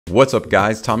What's up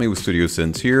guys, Tommy with Studio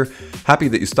Sense here. Happy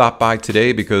that you stopped by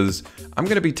today because I'm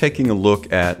going to be taking a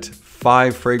look at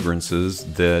 5 fragrances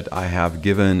that I have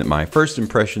given my first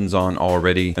impressions on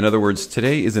already. In other words,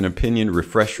 today is an opinion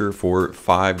refresher for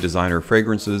 5 designer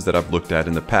fragrances that I've looked at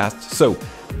in the past. So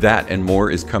that and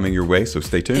more is coming your way, so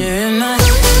stay tuned.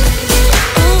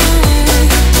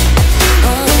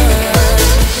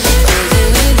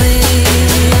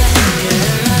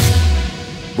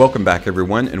 Welcome back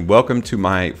everyone, and welcome to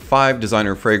my 5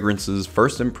 designer fragrances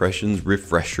first impressions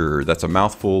refresher. That's a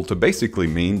mouthful to basically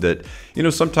mean that,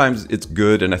 sometimes it's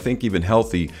good and I think even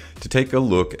healthy to take a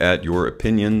look at your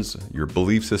opinions, your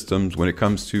belief systems when it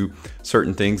comes to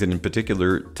certain things, and in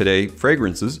particular today,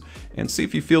 fragrances, and see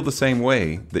if you feel the same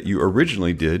way that you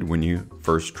originally did when you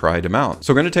first tried them out.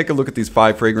 So I'm going to take a look at these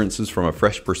 5 fragrances from a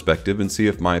fresh perspective and see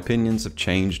if my opinions have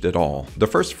changed at all. The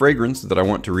first fragrance that I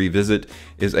want to revisit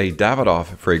is a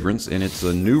Davidoff fragrance, and it's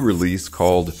a new release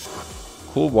called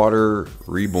Cool Water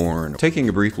Reborn. Taking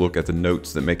a brief look at the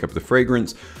notes that make up the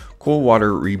fragrance, Cool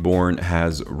Water Reborn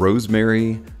has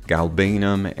rosemary,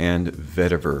 galbanum, and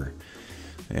vetiver.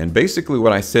 And basically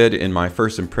what I said in my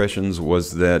first impressions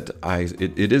was that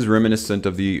it is reminiscent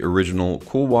of the original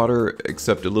Cool Water,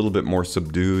 except a little bit more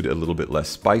subdued, a little bit less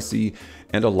spicy,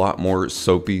 and a lot more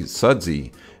soapy,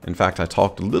 sudsy. In fact, I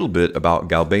talked a little bit about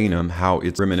galbanum, how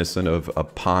it's reminiscent of a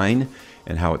pine,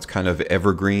 and how it's kind of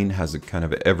evergreen, has a kind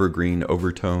of evergreen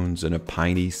overtones and a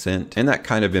piney scent. And that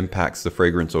kind of impacts the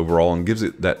fragrance overall and gives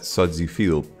it that sudsy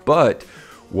feel. But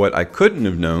what I couldn't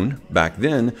have known back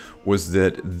then was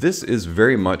that this is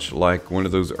very much like one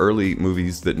of those early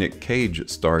movies that Nick Cage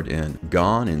starred in,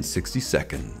 Gone in 60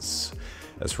 Seconds.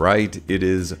 That's right, it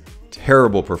is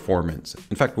terrible performance.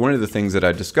 In fact, one of the things that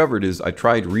I discovered is I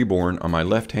tried Reborn on my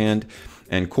left hand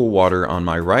and Cool Water on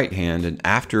my right hand, and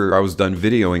after I was done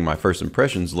videoing my first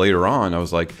impressions later on, I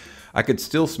was like, I could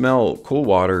still smell Cool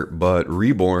Water, but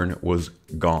Reborn was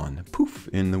gone. Poof,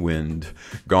 in the wind.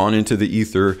 Gone into the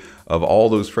ether of all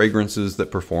those fragrances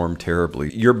that perform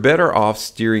terribly. You're better off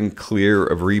steering clear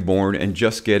of Reborn and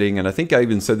just getting, and I think I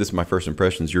even said this in my first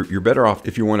impressions, you're better off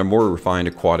if you want a more refined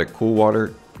aquatic Cool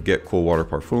Water, get Cool Water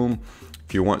Parfum.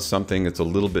 If you want something that's a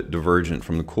little bit divergent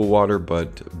from the Cool Water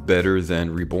but better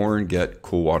than Reborn, get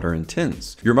Cool Water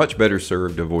Intense. You're much better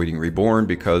served avoiding Reborn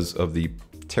because of the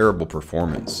terrible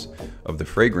performance of the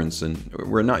fragrance, and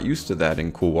we're not used to that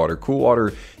in Cool Water. Cool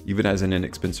Water, even as an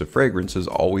inexpensive fragrance, has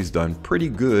always done pretty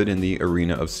good in the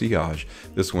arena of sillage.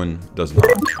 This one does not.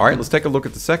 All right, let's take a look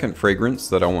at the second fragrance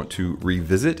that I want to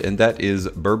revisit, and that is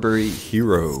Burberry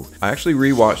Hero. I actually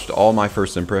rewatched all my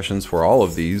first impressions for all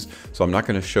of these, so I'm not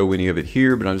going to show any of it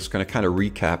here, but I'm just going to kind of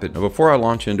recap it. Now, before I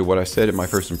launch into what I said in my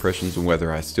first impressions and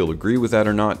whether I still agree with that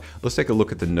or not, let's take a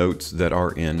look at the notes that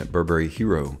are in Burberry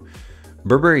Hero.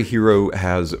 Burberry Hero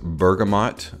has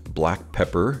bergamot, black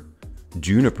pepper,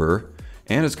 juniper,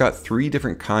 and it's got 3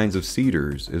 different kinds of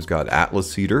cedars. It's got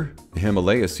Atlas cedar,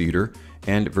 Himalaya cedar,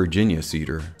 and Virginia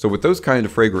cedar. So with those kind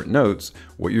of fragrant notes,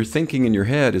 what you're thinking in your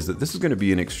head is that this is going to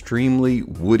be an extremely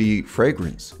woody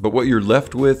fragrance. But what you're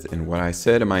left with, and what I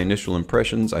said in my initial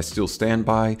impressions, I still stand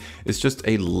by, is just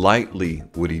a lightly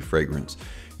woody fragrance.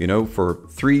 For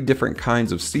 3 different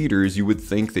kinds of cedars, you would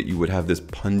think that you would have this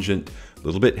pungent, a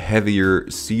little bit heavier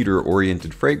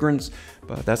cedar-oriented fragrance,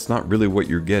 but that's not really what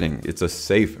you're getting. It's a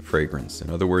safe fragrance.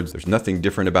 In other words, there's nothing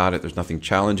different about it, there's nothing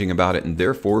challenging about it, and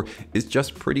therefore it's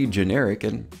just pretty generic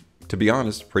and, to be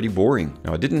honest, pretty boring.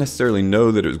 Now, I didn't necessarily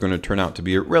know that it was going to turn out to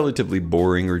be a relatively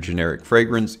boring or generic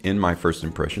fragrance in my first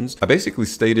impressions. I basically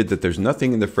stated that there's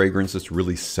nothing in the fragrance that's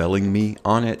really selling me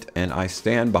on it, and I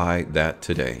stand by that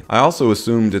today. I also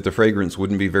assumed that the fragrance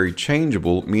wouldn't be very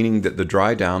changeable, meaning that the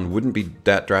dry down wouldn't be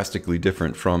that drastically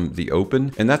different from the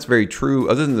open, and that's very true,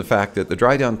 other than the fact that the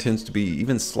dry down tends to be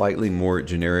even slightly more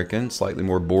generic and slightly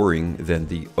more boring than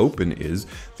the open is.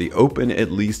 The open at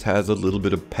least has a little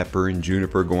bit of pepper and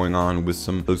juniper going on with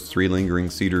some of those 3 lingering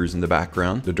cedars in the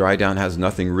background. The dry down has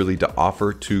nothing really to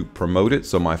offer to promote it,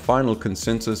 so my final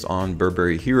consensus on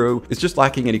Burberry Hero is just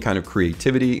lacking any kind of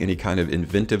creativity, any kind of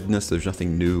inventiveness. There's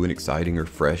nothing new and exciting or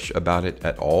fresh about it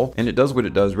at all, and it does what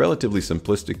it does relatively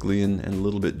simplistically and a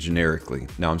little bit generically.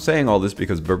 Now, I'm saying all this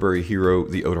because Burberry Hero,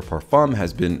 the Eau de Parfum,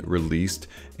 has been released,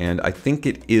 and I think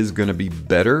it is going to be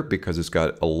better because it's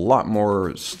got a lot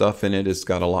more stuff in it. It's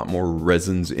got a lot more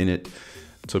resins in it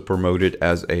to promote it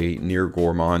as a near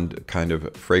gourmand kind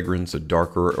of fragrance, a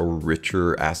darker or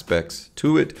richer aspects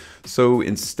to it. So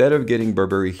instead of getting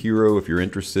Burberry Hero, if you're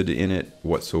interested in it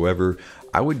whatsoever,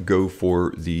 I would go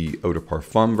for the Eau de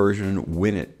Parfum version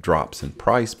when it drops in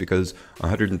price, because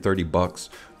 $130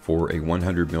 for a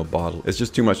 100ml bottle. It's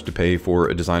just too much to pay for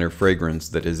a designer fragrance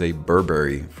that is a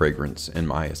Burberry fragrance in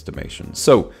my estimation.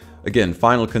 So again,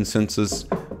 final consensus,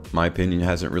 my opinion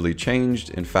hasn't really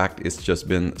changed. In fact, it's just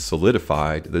been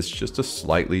solidified. That's just a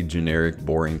slightly generic,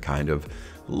 boring kind of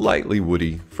lightly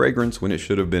woody fragrance when it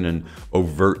should have been an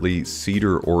overtly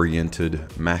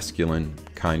cedar-oriented, masculine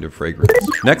kind of fragrance.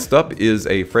 Next up is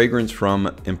a fragrance from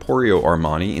Emporio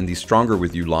Armani in the Stronger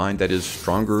With You line that is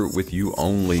Stronger With You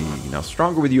Only. Now,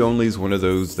 Stronger With You Only is one of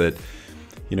those that,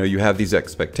 you know, you have these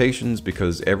expectations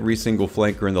because every single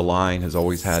flanker in the line has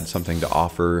always had something to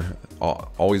offer,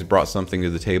 always brought something to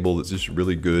the table that's just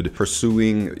really good.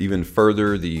 Pursuing even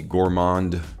further the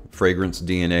gourmand fragrance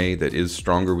DNA that is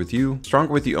Stronger With You.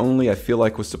 Stronger With You Only, I feel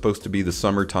like, was supposed to be the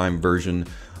summertime version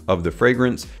of the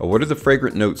fragrance. What are the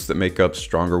fragrant notes that make up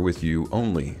Stronger With You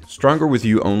Only? Stronger With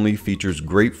You Only features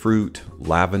grapefruit,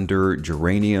 lavender,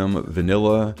 geranium,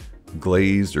 vanilla,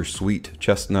 glazed or sweet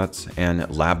chestnuts, and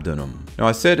labdanum. Now,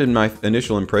 I said in my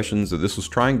initial impressions that this was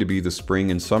trying to be the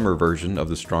spring and summer version of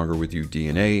the Stronger With You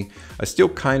DNA. I still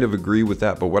kind of agree with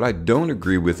that, but what I don't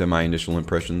agree with in my initial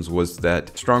impressions was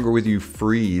that Stronger With You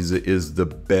Freeze is the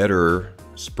better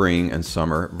spring and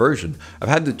summer version. I've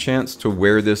had the chance to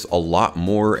wear this a lot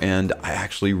more and I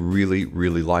actually really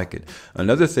like it.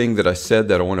 Another thing that I said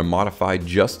that I want to modify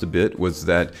just a bit was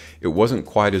that it wasn't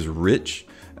quite as rich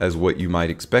as what you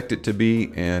might expect it to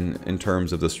be, and in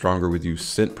terms of the Stronger With You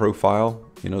scent profile,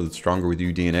 you know, the Stronger With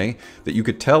You DNA, that you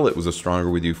could tell it was a Stronger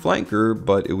With You flanker,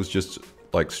 but it was just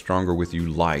like Stronger With You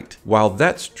light. While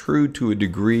that's true to a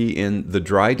degree, in the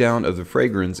dry down of the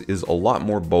fragrance is a lot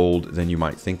more bold than you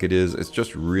might think it is. It's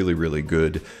just really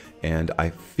good, and I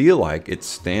feel like it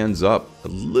stands up a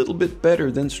little bit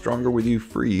better than Stronger With You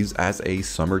Freeze as a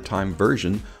summertime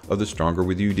version of the Stronger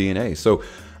With You DNA. So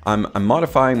I'm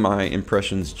modifying my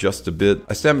impressions just a bit.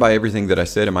 I stand by everything that I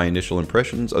said in my initial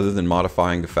impressions, other than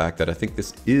modifying the fact that I think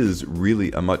this is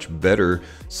really a much better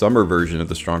summer version of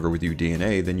the Stronger With You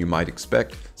DNA than you might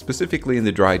expect, specifically in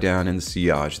the dry down and the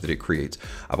sillage that it creates.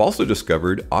 I've also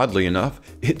discovered, oddly enough,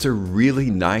 it's a really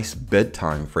nice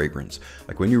bedtime fragrance.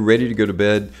 Like when you're ready to go to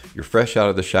bed, you're fresh out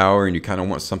of the shower and you kind of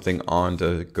want something on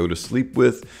to go to sleep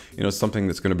with, you know, something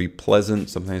that's going to be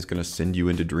pleasant, something that's going to send you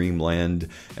into dreamland,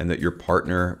 and that your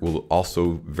partner will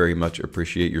also very much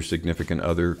appreciate, your significant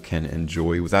other can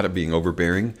enjoy without it being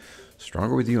overbearing.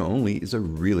 Stronger With You Only is a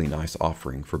really nice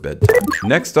offering for bedtime.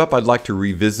 Next up, I'd like to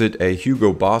revisit a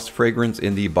Hugo Boss fragrance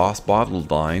in the Boss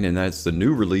Bottled line, and that's the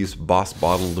new release Boss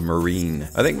Bottled Marine.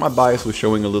 I think my bias was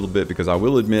showing a little bit because I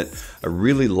will admit I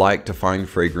really like to find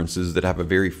fragrances that have a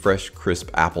very fresh, crisp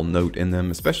apple note in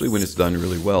them, especially when it's done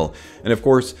really well. And of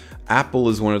course, apple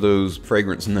is one of those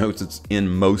fragrance notes that's in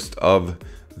most of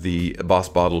the Boss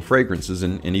Bottled fragrances,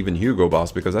 and even Hugo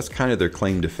Boss, because that's kind of their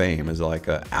claim to fame, is like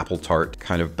a apple tart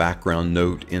kind of background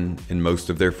note in most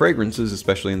of their fragrances,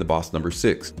 especially in the Boss No.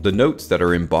 6. The notes that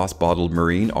are in Boss Bottled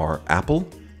Marine are apple,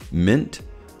 mint,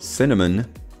 cinnamon,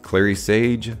 clary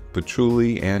sage,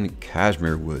 patchouli, and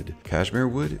cashmere wood. Cashmere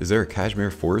wood? Is there a cashmere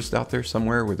forest out there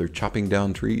somewhere where they're chopping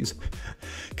down trees?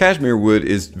 Cashmere wood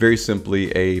is very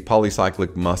simply a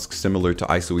polycyclic musk similar to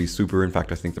Isoe Super. In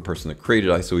fact, I think the person that created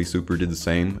Isoe Super did the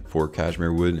same for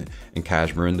cashmere wood and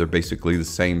cashmere. They're basically the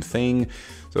same thing.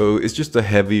 So it's just a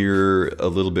heavier, a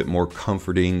little bit more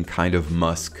comforting kind of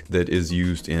musk that is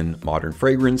used in modern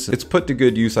fragrance. It's put to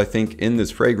good use, I think, in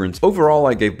this fragrance. Overall,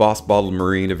 I gave Boss Bottled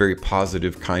Marine a very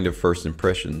positive kind of first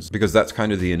impressions, because that's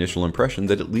kind of the initial impression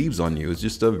that it leaves on you. It's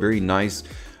just a very nice,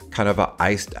 kind of a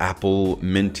iced apple,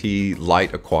 minty,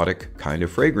 light aquatic kind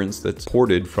of fragrance that's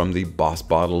ported from the Boss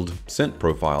Bottled scent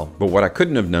profile. But what I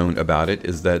couldn't have known about it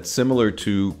is that, similar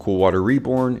to Cool Water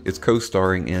Reborn, it's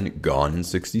co-starring in Gone in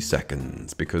 60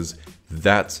 Seconds, because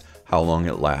that's how long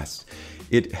it lasts.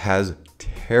 It has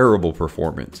terrible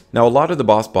performance. Now, a lot of the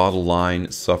Boss Bottle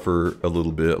line suffer a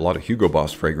little bit. A lot of Hugo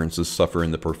Boss fragrances suffer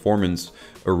in the performance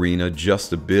arena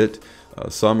just a bit.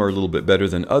 Some are a little bit better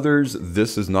than others.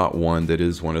 This is not one that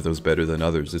is one of those better than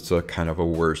others. It's a kind of a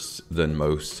worse than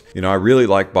most. You know, I really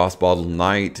like Boss Bottle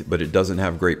Night, but it doesn't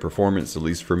have great performance, at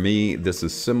least for me. This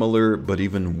is similar, but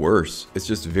even worse. It's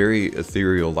just very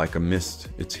ethereal, like a mist.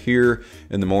 It's here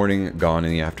in the morning, gone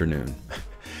in the afternoon.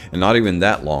 And not even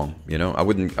that long, you know? I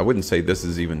wouldn't say this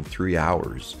is even 3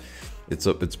 hours. It's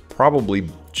probably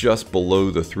just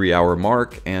below the 3-hour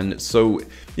mark. And so,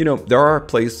 you know, there are a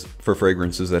place for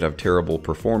fragrances that have terrible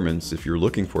performance. If you're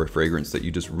looking for a fragrance that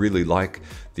you just really like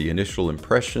the initial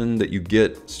impression that you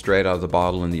get straight out of the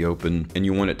bottle in the open, and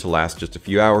you want it to last just a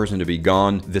few hours and to be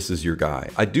gone, this is your guy.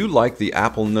 I do like the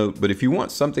apple note, but if you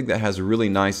want something that has a really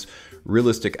nice,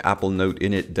 realistic apple note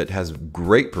in it that has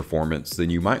great performance, then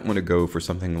you might want to go for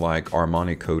something like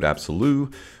Armani Code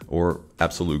Absolute or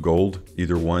Absolute Gold,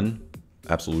 either one.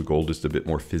 Absolute Gold is a bit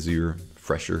more fizzier,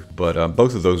 fresher, but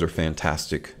both of those are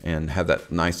fantastic and have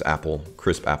that nice apple,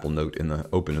 crisp apple note in the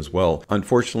open as well.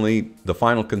 Unfortunately, the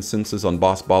final consensus on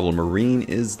Boss Bottle Marine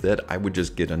is that I would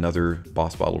just get another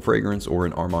Boss Bottle fragrance or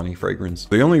an Armani fragrance.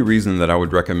 The only reason that I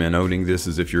would recommend owning this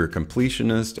is if you're a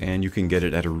completionist and you can get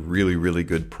it at a really, really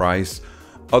good price.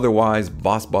 Otherwise,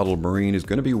 Boss Bottle Marine is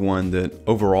going to be one that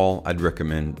overall I'd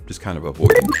recommend just kind of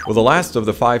avoiding. Well, the last of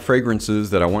the 5 fragrances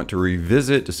that I want to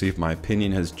revisit to see if my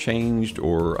opinion has changed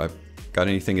or I've got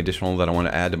anything additional that I want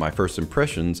to add to my first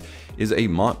impressions is a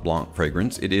Montblanc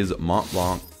fragrance. It is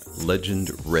Montblanc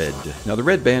Legend Red. Now, the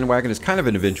red bandwagon is kind of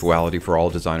an eventuality for all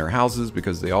designer houses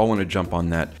because they all want to jump on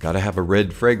that. Got to have a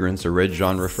red fragrance, a red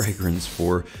genre fragrance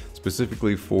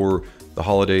specifically for the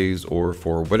holidays or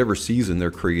for whatever season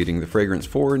they're creating the fragrance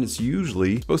for, and it's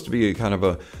usually supposed to be a kind of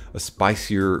a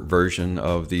spicier version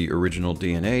of the original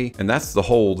DNA, and that's the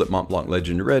hole that Montblanc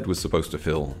Legend Red was supposed to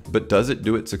fill. But does it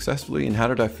do it successfully, and how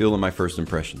did I feel in my first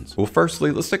impressions? Well,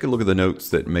 firstly, let's take a look at the notes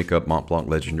that make up Montblanc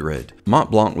Legend Red.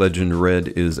 Montblanc Legend Red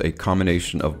is a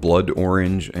combination of blood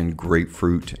orange and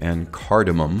grapefruit and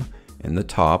cardamom in the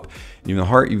top. In the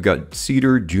heart, you've got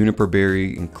cedar, juniper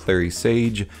berry, and clary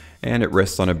sage, and it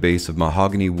rests on a base of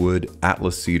mahogany wood,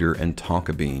 atlas cedar, and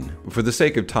tonka bean. For the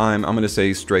sake of time, I'm going to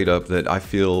say straight up that I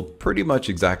feel pretty much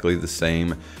exactly the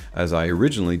same as I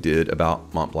originally did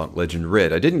about Montblanc Legend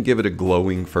Red. I didn't give it a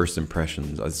glowing first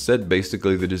impressions. I said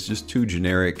basically that it's just too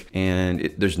generic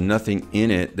and there's nothing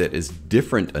in it that is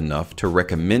different enough to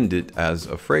recommend it as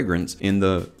a fragrance in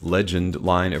the Legend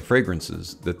line of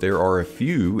fragrances. That there are a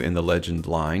few in the Legend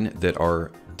line that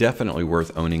are definitely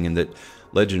worth owning and that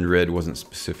Legend Red wasn't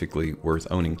specifically worth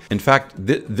owning. In fact,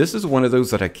 this is one of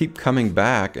those that I keep coming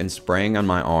back and spraying on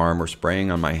my arm or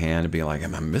spraying on my hand and being like,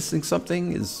 am I missing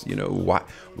something?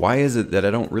 Why is it that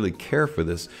I don't really care for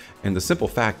this? And the simple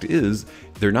fact is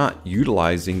they're not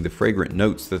utilizing the fragrant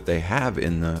notes that they have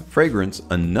in the fragrance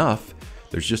enough.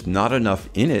 There's just not enough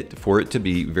in it for it to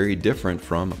be very different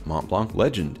from Montblanc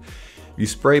Legend. You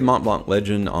spray Montblanc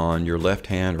Legend on your left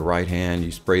hand or right hand,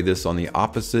 you spray this on the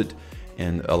opposite,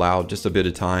 and allow just a bit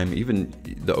of time. Even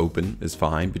the open is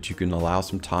fine, but you can allow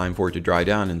some time for it to dry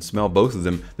down and smell both of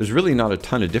them. There's really not a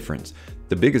ton of difference.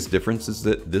 The biggest difference is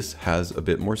that this has a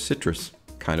bit more citrus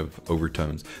kind of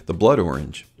overtones. The blood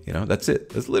orange, that's it.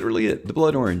 That's literally it. The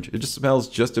blood orange. It just smells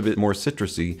just a bit more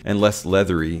citrusy and less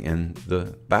leathery in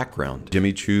the background.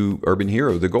 Jimmy Choo Urban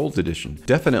Hero, the Gold Edition,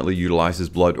 definitely utilizes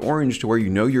blood orange to where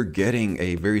you're getting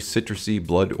a very citrusy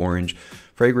blood orange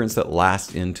fragrance that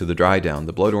lasts into the dry down.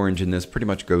 The blood orange in this pretty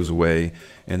much goes away,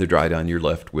 and the dry down you're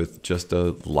left with just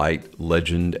a light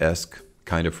Legend-esque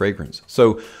kind of fragrance.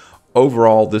 So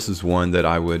overall, this is one that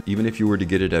I would, even if you were to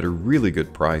get it at a really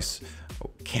good price,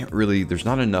 there's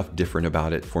not enough different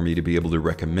about it for me to be able to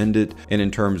recommend it. And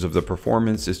in terms of the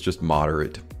performance, it's just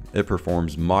moderate. It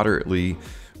performs moderately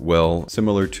well,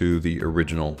 similar to the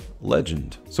original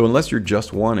Legend. So unless you're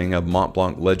just wanting a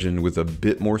Montblanc Legend with a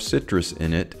bit more citrus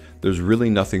in it, there's really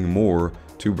nothing more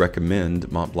to recommend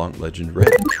Montblanc Legend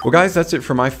Red. Well guys, that's it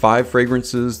for my 5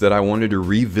 fragrances that I wanted to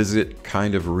revisit,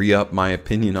 kind of re-up my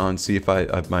opinion on, see if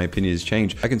my opinion has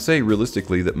changed. I can say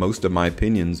realistically that most of my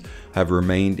opinions have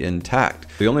remained intact.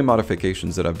 The only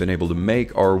modifications that I've been able to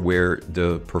make are where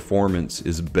the performance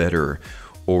is better,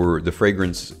 or the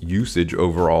fragrance usage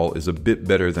overall is a bit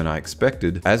better than I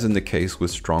expected, as in the case with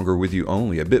Stronger With You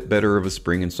Only, a bit better of a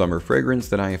spring and summer fragrance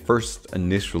than I first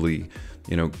initially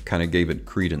kind of gave it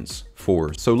credence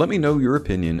for. So let me know your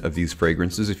opinion of these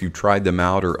fragrances, if you tried them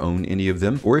out or own any of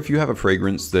them, or if you have a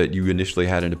fragrance that you initially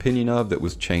had an opinion of that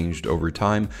was changed over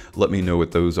time. Let me know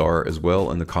what those are as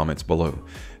well in the comments below.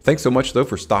 Thanks so much though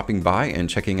for stopping by and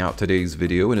checking out today's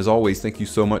video, and as always, thank you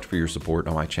so much for your support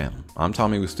on my channel. I'm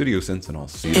Tommy with Studio Sense, and I'll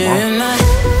see you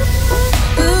tomorrow.